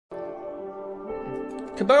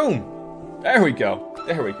Kaboom! There we go.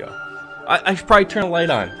 There we go. I should probably turn a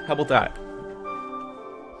light on. How about that?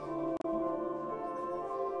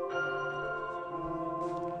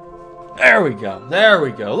 There we go. There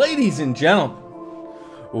we go. Ladies and gentlemen,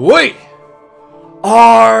 we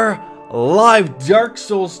are live Dark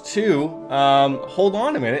Souls 2. Hold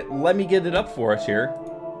on a minute. Let me get it up for us here.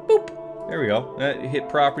 Boop. There we go. Hit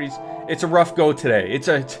properties. It's a rough go today. It's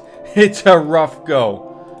a rough go.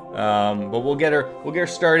 But we'll get her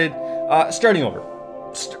started. Starting over.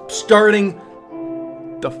 Starting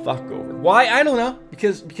the fuck over. Why? I don't know.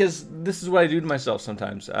 Because this is what I do to myself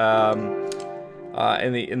sometimes.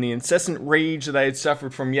 In the incessant rage that I had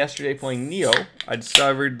suffered from yesterday playing Neo, I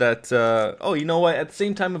discovered that oh, you know what? At the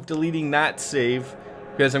same time of deleting that save,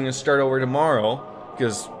 because I'm gonna start over tomorrow.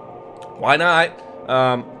 Because why not?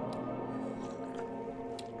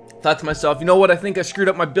 Thought to myself, you know what? I think I screwed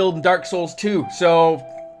up my build in Dark Souls 2. So,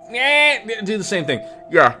 do the same thing.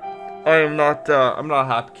 Yeah, I'm not a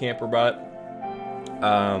happy camper about it.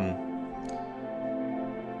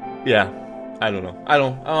 Yeah, I don't know. I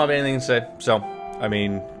don't have anything to say. So, I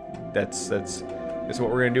mean, that's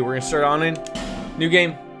what we're gonna do. We're gonna start on in new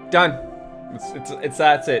game. Done.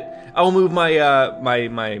 That's it. I will move my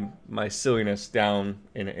my silliness down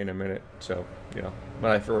in a minute. So, you know,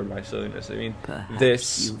 when I forward my silliness, I mean Perhaps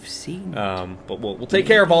this. You've seen But we'll take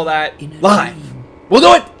care of all that live. dream. We'll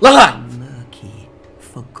do it live. Murky,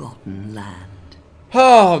 forgotten land.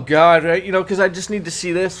 Oh God, right? You know, because I just need to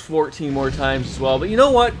see this 14 more times as well. But you know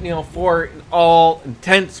what? You know, for all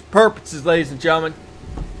intents purposes, ladies and gentlemen,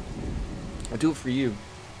 I do it for you.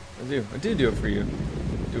 I do it for you. I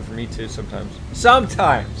do it for me too sometimes.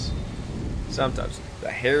 Sometimes. The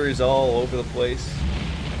hair is all over the place.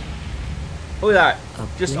 Look at that.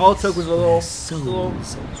 Just all it took was a little. It's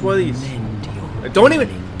one of these. Don't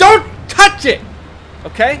touch it.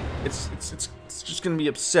 Okay? It's just gonna be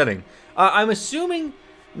upsetting. I'm assuming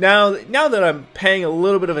now that I'm paying a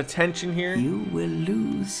little bit of attention here, You will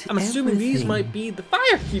lose. I'm assuming these everything might be the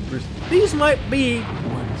firekeepers. These might be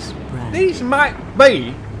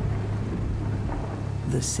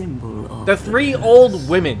the symbol of the three old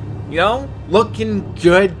women. You know, looking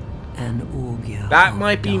good. an augur. That of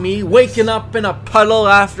might be me darkness. waking up in a puddle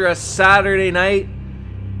after a Saturday night.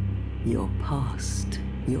 Your past,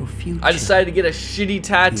 your future. I decided to get a shitty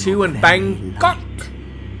tattoo your in very Bangkok. light.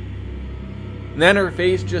 And then her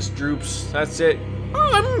face just droops. That's it. Oh,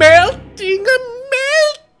 I'm melting.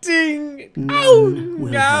 None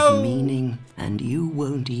will no. have meaning, and you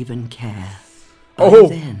won't even care. Oh,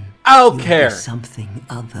 then I'll you'll be care. something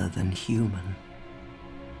other than human.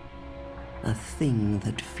 A thing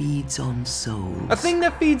that feeds on souls. A thing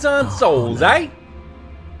that feeds on A souls, hollow. eh?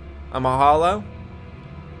 I'm a hollow.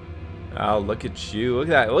 Oh, look at you. Look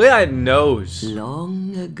at that. Look at that nose.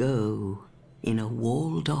 Long ago, in a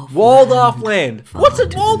walled-off Land. What's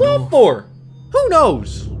it far to walled the off north, for? Who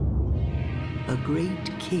knows? A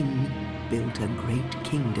great king built a great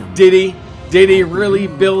kingdom. Did he? Did he really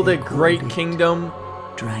build a great kingdom?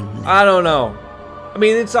 Drangleic. I don't know. I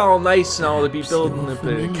mean, it's all nice and all to be Perhaps building you're a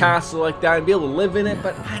familiar. castle like that and be able to live in it,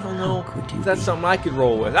 but I don't know How could you if that's be? something I could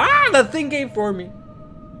roll with. Ah, the thing came for me.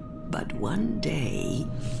 But one day,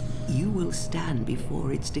 you will stand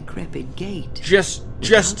before its decrepit gate. Just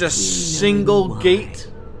Without a really single knowing why. gate.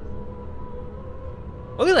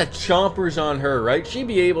 Look at that chompers on her, right? She'd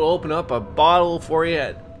be able to open up a bottle for you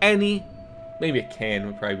at any... Maybe a can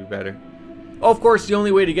would probably be better. Oh, of course, the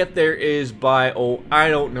only way to get there is by, oh, I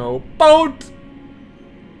don't know, boat!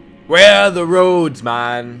 Where are the roads,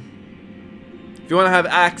 man? If you want to have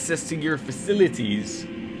access to your facilities,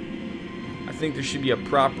 I think there should be a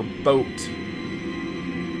proper boat.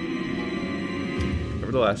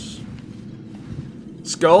 Nevertheless.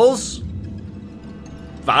 Skulls?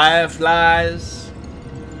 Fireflies?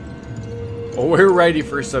 Oh, we're ready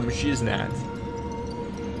for some shiznat.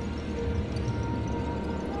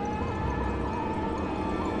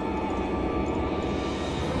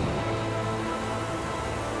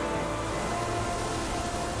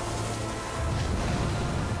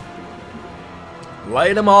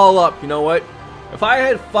 Light them all up, you know what? If I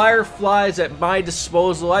had fireflies at my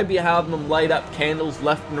disposal, I'd be having them light up candles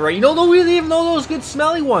left and right. You know, don't really even know those good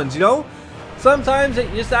smelly ones, you know? Sometimes it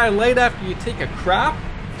just out late after you take a crap.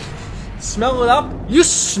 Smell it up. You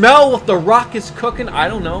smell what the rock is cooking? I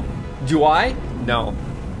don't know. Do I? No.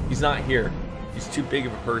 He's not here. He's too big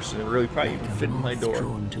of a person. It really probably even fit in my door.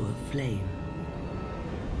 Drawn to a flame.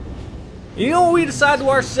 You know what we decided to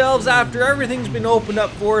ourselves after everything's been opened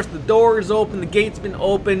up for us? The door is open, the gate's been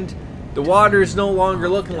opened, the water is no longer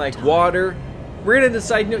looking like water. We're gonna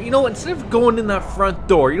decide, you know what, instead of going in that front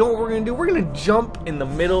door, you know what we're gonna do? We're gonna jump in the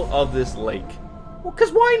middle of this lake. Well,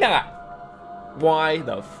 because why not? Why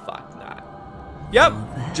the fuck not? Yep,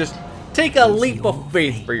 just take a leap of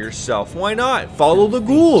faith for yourself. Why not? Follow the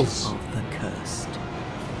ghouls. Of the cursed.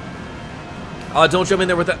 Oh, don't jump in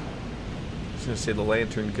there with that. I was gonna say the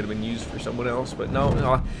lantern could have been used for someone else, but no,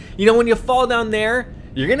 no. You know, when you fall down there,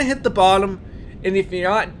 you're gonna hit the bottom, and if you're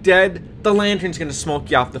not dead, the lantern's gonna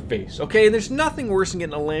smoke you off the face. Okay, and there's nothing worse than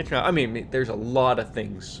getting a lantern out. I mean, there's a lot of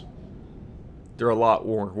things. They're a lot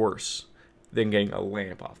worse than getting a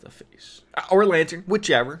lamp off the face. Or a lantern,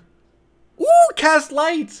 whichever. Ooh, cast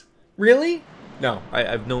lights! Really? No, I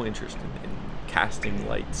have no interest in casting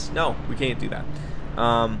lights. No, we can't do that.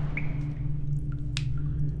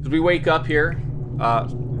 As we wake up here,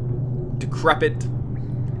 decrepit,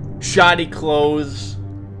 shoddy clothes.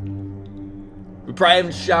 We probably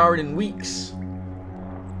haven't showered in weeks,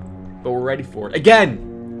 but we're ready for it.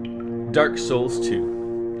 Again, Dark Souls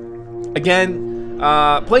 2. Again,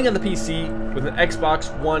 playing on the PC with an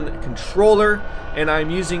Xbox One controller, and I'm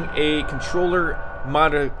using a controller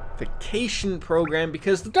modification program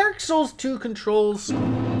because the Dark Souls 2 controls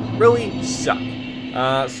really suck.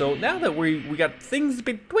 So now that we got things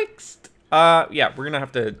betwixt, yeah, we're gonna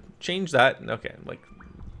have to change that. Okay, like,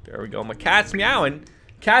 there we go. My cat's meowing.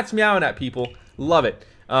 Cat's meowing at people. Love it.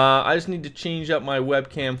 I just need to change up my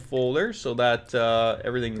webcam folder so that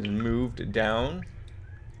everything is moved down.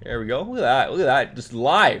 There we go. Look at that. Look at that. Just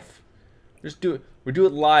live. Just do it. We do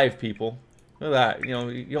it live, people. Look at that. You know,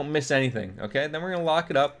 you don't miss anything. Okay. Then we're gonna lock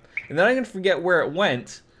it up, and then I'm gonna forget where it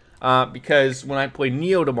went. Because when I play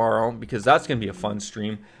Neo tomorrow, because that's gonna be a fun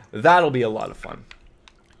stream, that'll be a lot of fun.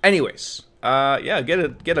 Anyways, yeah, get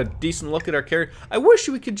a decent look at our character. I wish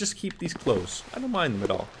we could just keep these clothes. I don't mind them at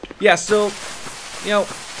all. Yeah, so, you know,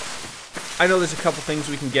 I know there's a couple things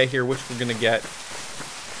we can get here, which we're gonna get.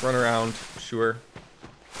 Run around, sure.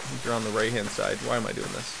 I think you're on the right-hand side. Why am I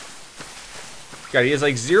doing this? God, he has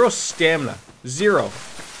like 0 stamina. 0.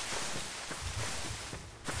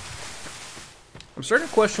 I'm starting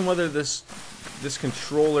to question whether this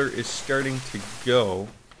controller is starting to go.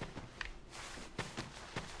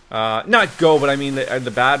 Not go, but I mean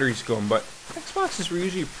the battery's going. But Xboxes were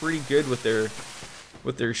usually pretty good with their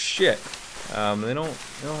shit. They don't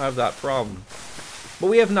have that problem. But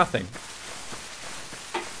we have nothing.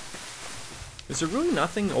 Is there really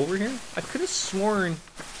nothing over here? I could have sworn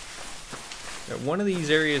that one of these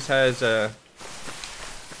areas has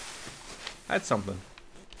had something.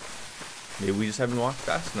 Maybe we just haven't walked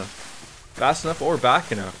fast enough. Fast enough or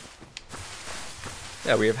back enough.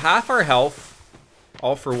 Yeah, we have half our health.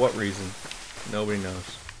 All for what reason? Nobody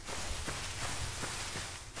knows.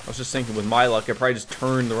 I was just thinking with my luck, I probably just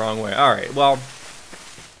turned the wrong way. Alright, well,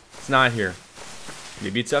 it's not here.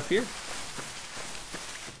 Maybe it's up here.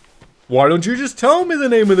 Why don't you just tell me the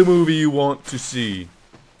name of the movie you want to see?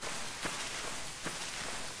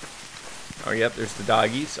 Oh, yep, there's the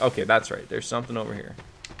doggies. Okay, that's right. There's something over here.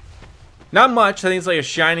 Not much. I think it's like a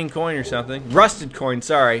shining coin or something. Rusted coin,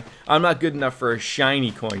 sorry. I'm not good enough for a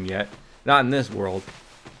shiny coin yet. Not in this world.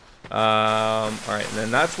 Alright, and then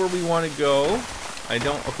that's where we want to go. I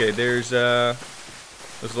don't... Okay, there's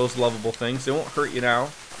those lovable things. They won't hurt you now.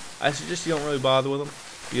 I suggest you don't really bother with them,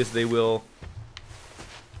 because they will...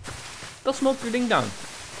 They'll smoke your ding-dong.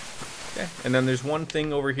 Okay, and then there's one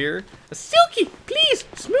thing over here. A silky, please,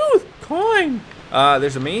 smooth coin.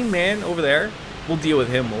 There's a main man over there. We'll deal with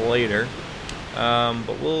him later.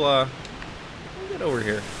 But we'll get over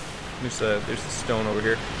here. There's the stone over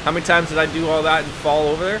here. How many times did I do all that and fall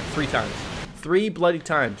over there? 3 times. 3 bloody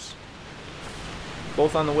times.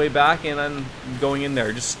 Both on the way back and I'm going in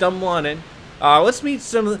there. Just stumble on in. Let's meet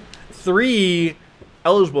some 3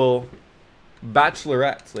 eligible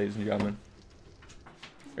bachelorettes, ladies and gentlemen.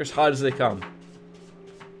 They're as hot as they come.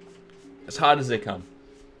 As hot as they come.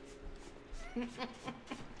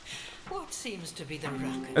 What seems to be the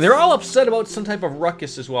ruckus? And they're all upset about some type of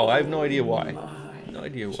ruckus as well. I have no idea why. No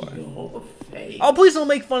idea why. Oh, please don't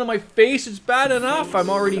make fun of my face. It's bad enough. I'm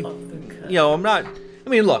already, you know, I'm not. I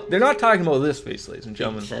mean, look, they're not talking about this face, ladies and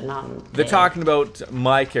gentlemen. They're talking about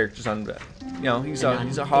my character's undead. You know, he's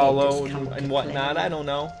a hollow and whatnot. I don't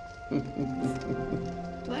know. Need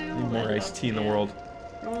more iced tea in the world.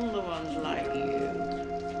 All the ones like you.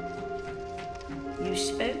 You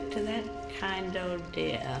spoke to that kind old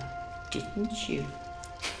dear, didn't you?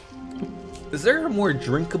 Is there a more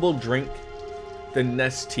drinkable drink than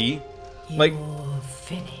Nest tea? Like, You're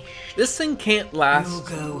finished. this thing can't last You'll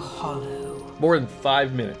go hollow. more than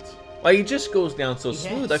 5 minutes. Like, it just goes down so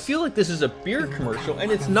smooth. I feel like this is a beer commercial,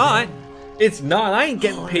 and it's not. It's not. I ain't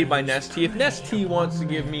getting paid by Nest Tea. If Nest Tea wants to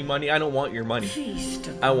give me money, I don't want your money.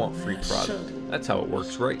 I want free product. That's how it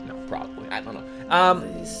works, right? No, probably. I don't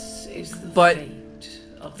know. But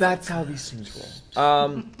That's how these things roll.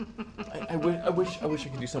 I wish I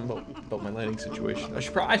could do something about my lighting situation. I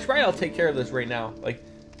should probably I'll take care of this right now. Like,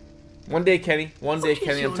 one day, Kenny. One day,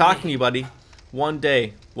 Kenny. I'm talking to you, buddy. One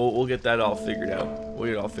day, we'll get that all figured out. We'll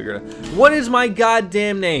get it all figured out. What is my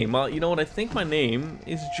goddamn name? Well, you know what? I think my name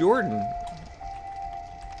is Jordan.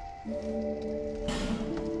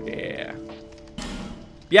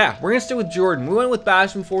 Yeah, we're gonna stick with Jordan. We went with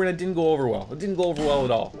Bash before and it didn't go over well. It didn't go over well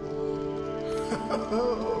at all.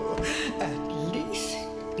 At least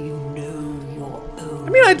you know your own. I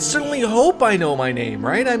mean, I'd certainly hope I know my name,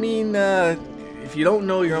 right? I mean, if you don't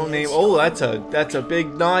know your own name, oh, that's a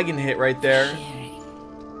big noggin hit right there.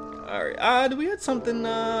 All right, do we have something? You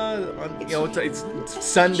know, it's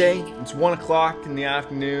Sunday. It's 1 o'clock in the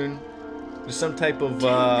afternoon. There's some type of you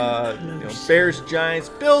know, Bears, Giants,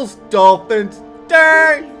 Bills, Dolphins.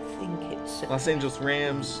 Los Angeles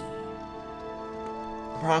Rams,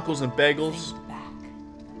 Broncos and Bagels.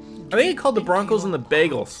 I think it called the Broncos and the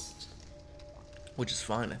Bagels, which is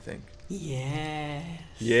fine, I think. Yes.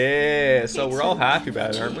 Yeah, so we're all happy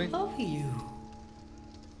about it, aren't we?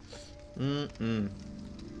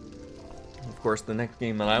 Of course, the next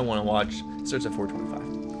game that I want to watch starts at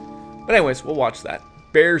 4:25. But anyways, we'll watch that.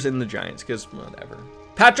 Bears and the Giants, because whatever.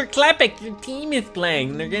 Patrick Klepek, your team is playing,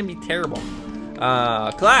 and they're gonna be terrible.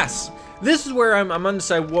 Class. This is where I'm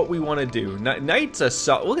undecided what we want to do. Knight's a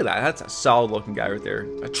solid. Look at that. That's a solid looking guy right there.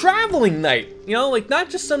 A traveling knight. You know, like not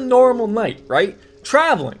just some normal knight, right?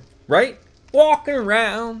 Traveling, right? Walking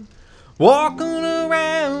around, robbing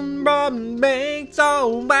banks,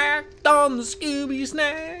 all backed on the Scooby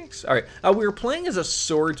Snacks. All right. We were playing as a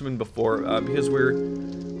swordsman before because we're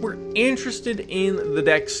interested in the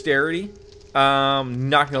dexterity.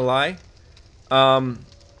 Not gonna lie.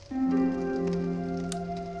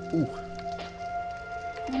 Ooh.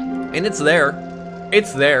 And it's there.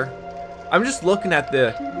 It's there. I'm just looking at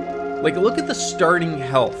the, like, look at the starting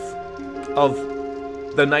health of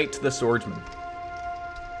the knight to the swordsman.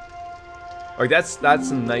 Like, that's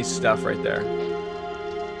some nice stuff right there.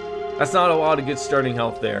 That's not a lot of good starting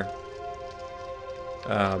health there.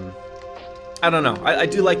 I don't know. I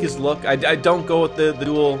do like his look. I don't go with the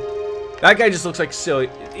dual. That guy just looks like silly.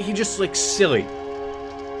 He just looks silly.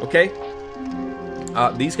 Okay?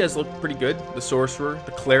 These guys look pretty good. The sorcerer,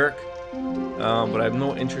 the cleric. But I have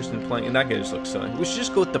no interest in playing. And that guy just looks silly. We should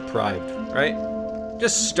just go with deprived, right?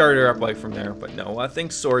 Just start her up like from there. But no, I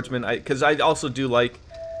think swordsman. Because I also do like.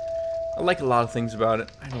 I like a lot of things about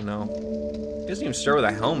it. I don't know. It doesn't even start with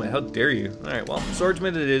a helmet. How dare you? All right. Well,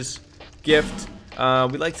 swordsman it is. Gift.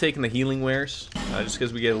 We like taking the healing wares. Just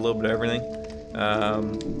because we get a little bit of everything. I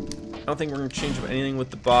don't think we're gonna change up anything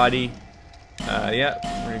with the body. Yeah,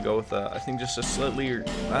 we're gonna go with I think just a slightly or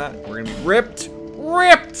that. We're gonna be ripped.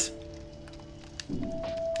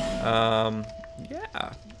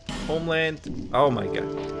 Yeah. Homeland. Oh my god.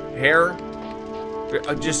 Hair.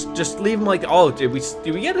 Just leave him like. Oh, did we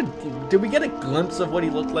get a glimpse of what he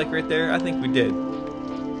looked like right there? I think we did. All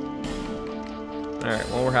right.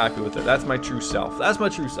 Well, we're happy with it. That's my true self. That's my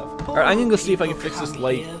true self. All right. I'm gonna go see if I can fix this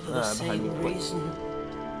light behind me.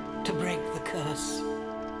 To break the curse.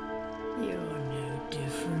 You're no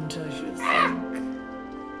different, I should think.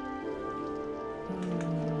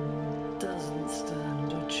 Doesn't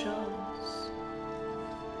stand a chance.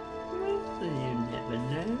 You never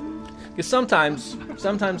know. Because sometimes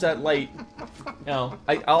that light, you know,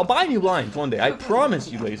 I'll buy new blinds one day. I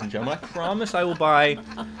promise you, ladies and gentlemen. I promise I will buy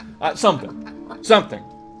something.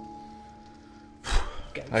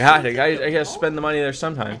 I gotta spend the money there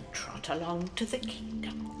sometime. Trot along to the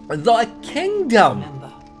kingdom. The kingdom.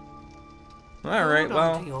 Remember. All right,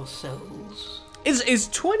 well, Your souls. is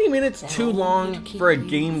 20 minutes too long for a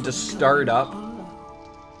game to start up?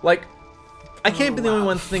 Like, I can't be the only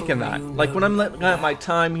one thinking that. Like, when I'm looking at my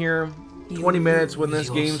time here, 20 minutes when this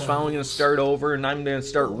game's finally gonna start over, and I'm gonna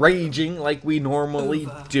start raging like we normally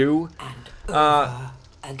do.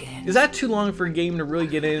 Again. Is that too long for a game to really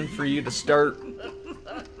get in for you to start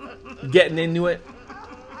getting into it?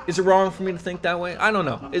 Is it wrong for me to think that way? I don't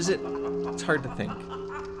know. Is it? It's hard to think.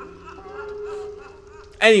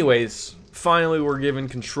 Anyways, finally we're given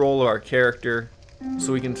control of our character,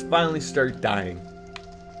 so we can finally start dying.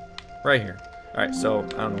 Right here. Alright, so, I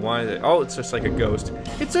don't know why. Oh, it's just like a ghost.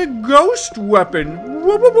 It's a ghost weapon!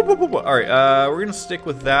 Alright, we're gonna stick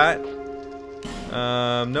with that.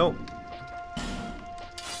 Nope.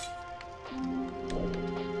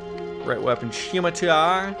 Right weapon,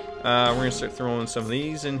 Shimitar. We're gonna start throwing some of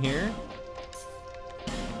these in here.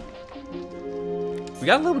 We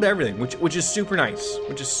got a little bit of everything, which is super nice.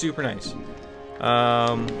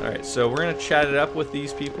 Alright, so we're gonna chat it up with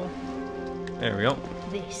these people. There we go.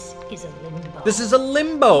 This is a limbo. This is a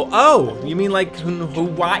limbo. Oh, you mean like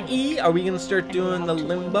Hawaii? Are we gonna start doing the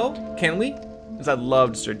limbo? Can we? Because I'd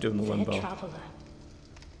love to start doing the Fair limbo. traveler,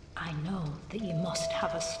 I know that you must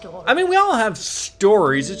have a story. I mean, we all have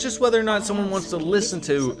stories. It's just whether or not someone wants to listen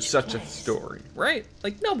to such a story, right?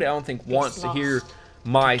 Like, nobody, I don't think, wants to hear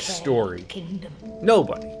my story. Kingdom.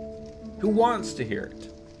 Nobody. Who wants to hear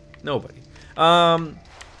it? Nobody.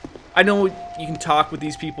 I know you can talk with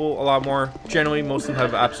these people a lot more. Generally, most of them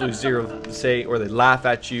have absolutely zero to say, or they laugh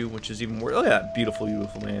at you, which is even worse. Oh yeah, beautiful,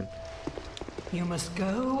 beautiful man. You must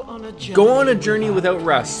go on a journey. Go on a journey without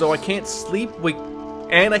rest. So I can't sleep. Wait,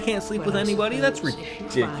 and I can't sleep with Well, I anybody? That's suppose if you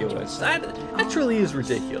find ridiculous. yourself That truly is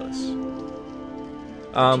ridiculous.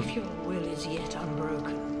 If your will is yet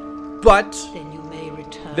unbroken, But then you may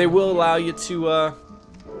return. they will allow you to, you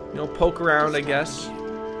know, poke around, I guess.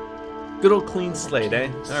 Good old clean slate,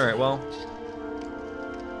 eh? Alright, well.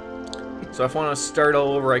 So if I want to start all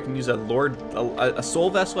over, I can use a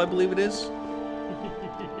soul vessel, I believe it is.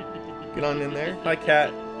 Get on in there. Hi,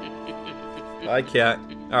 cat. Hi, cat.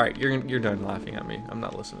 Alright, you're done laughing at me. I'm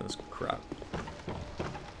not listening to this crap.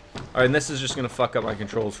 Alright, and this is just going to fuck up my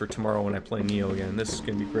controls for tomorrow when I play Neo again. This is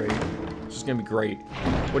going to be great. This is going to be great.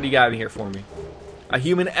 What do you got in here for me? A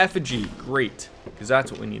human effigy. Great. Because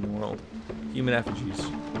that's what we need in the world. Human effigies.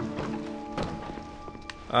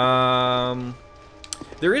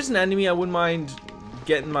 There is an enemy I wouldn't mind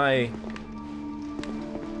getting my...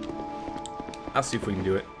 I'll see if we can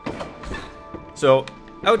do it. So,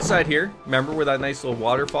 outside here, remember where that nice little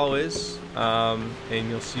waterfall is? And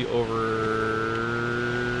you'll see over...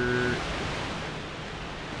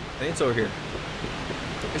 I think it's over here.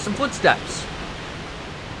 There's some footsteps.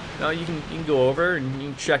 Now you can go over and you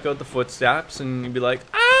can check out the footsteps and you'll be like,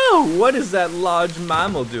 "Oh, what is that large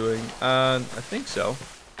mammal doing?" I think so.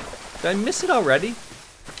 Did I miss it already?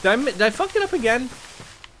 Did I fuck it up again?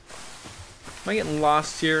 Am I getting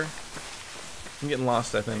lost here? I'm getting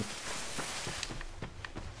lost, I think.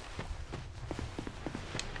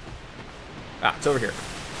 Ah, it's over here.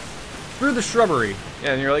 Through the shrubbery.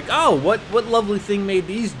 Yeah, and you're like, oh, what lovely thing made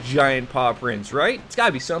these giant paw prints, right? It's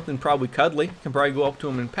gotta be something probably cuddly. You can probably go up to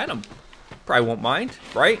him and pet him. Probably won't mind,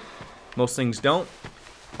 right? Most things don't.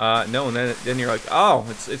 No, and then you're like, oh,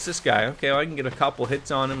 it's this guy. Okay, well, I can get a couple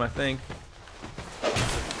hits on him, I think.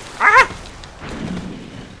 Ah!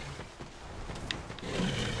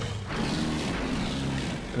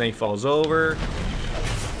 And then he falls over.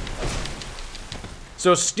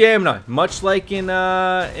 So stamina, much like in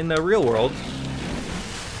the real world.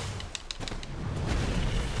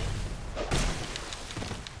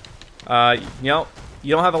 You know,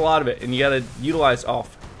 you don't have a lot of it, and you gotta utilize. Oh,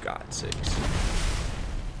 for God's sakes!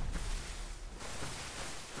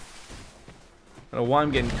 I don't know why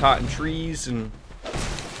I'm getting caught in trees, and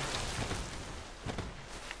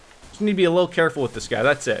just need to be a little careful with this guy.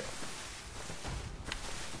 That's it.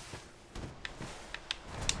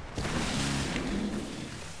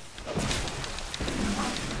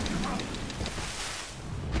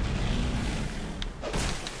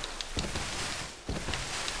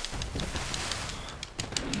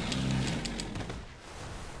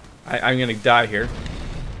 I'm gonna die here.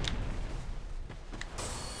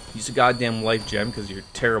 Use a goddamn life gem because you're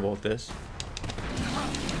terrible at this.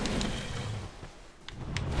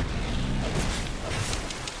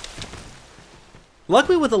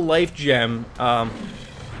 Luckily with a life gem, I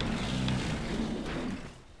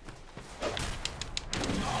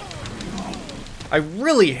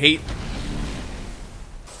really hate...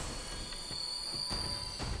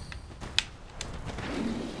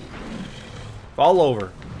 Fall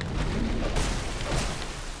over.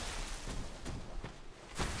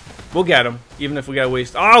 We'll get him, even if we gotta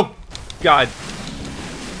waste... Oh! God.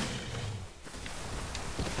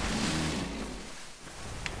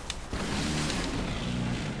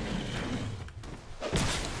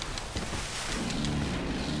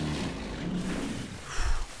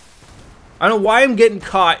 I don't know why I'm getting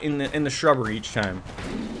caught in the shrubbery each time.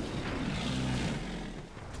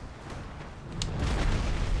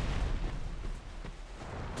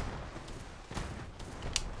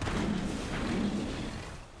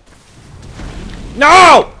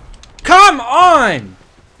 No! Come on!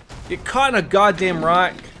 Get caught in a goddamn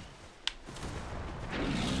rock.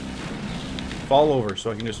 Fall over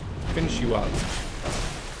so I can just finish you up.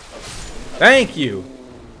 Thank you.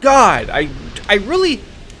 God, I really...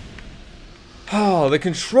 Oh, the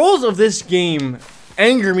controls of this game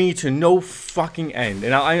anger me to no fucking end.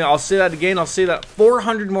 And I'll say that again. I'll say that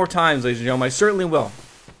 400 more times, ladies and gentlemen. I certainly will.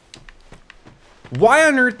 Why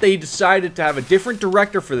on earth they decided to have a different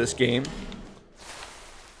director for this game?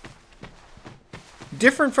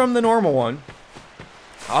 Different from the normal one.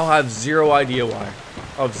 I'll have zero idea why.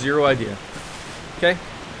 I'll have zero idea. Okay?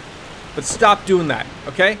 But stop doing that,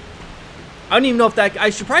 okay? I don't even know if that... I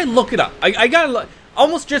should probably look it up. I gotta look...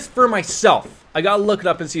 Almost just for myself. I gotta look it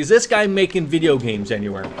up and see, is this guy making video games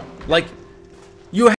anywhere? Like...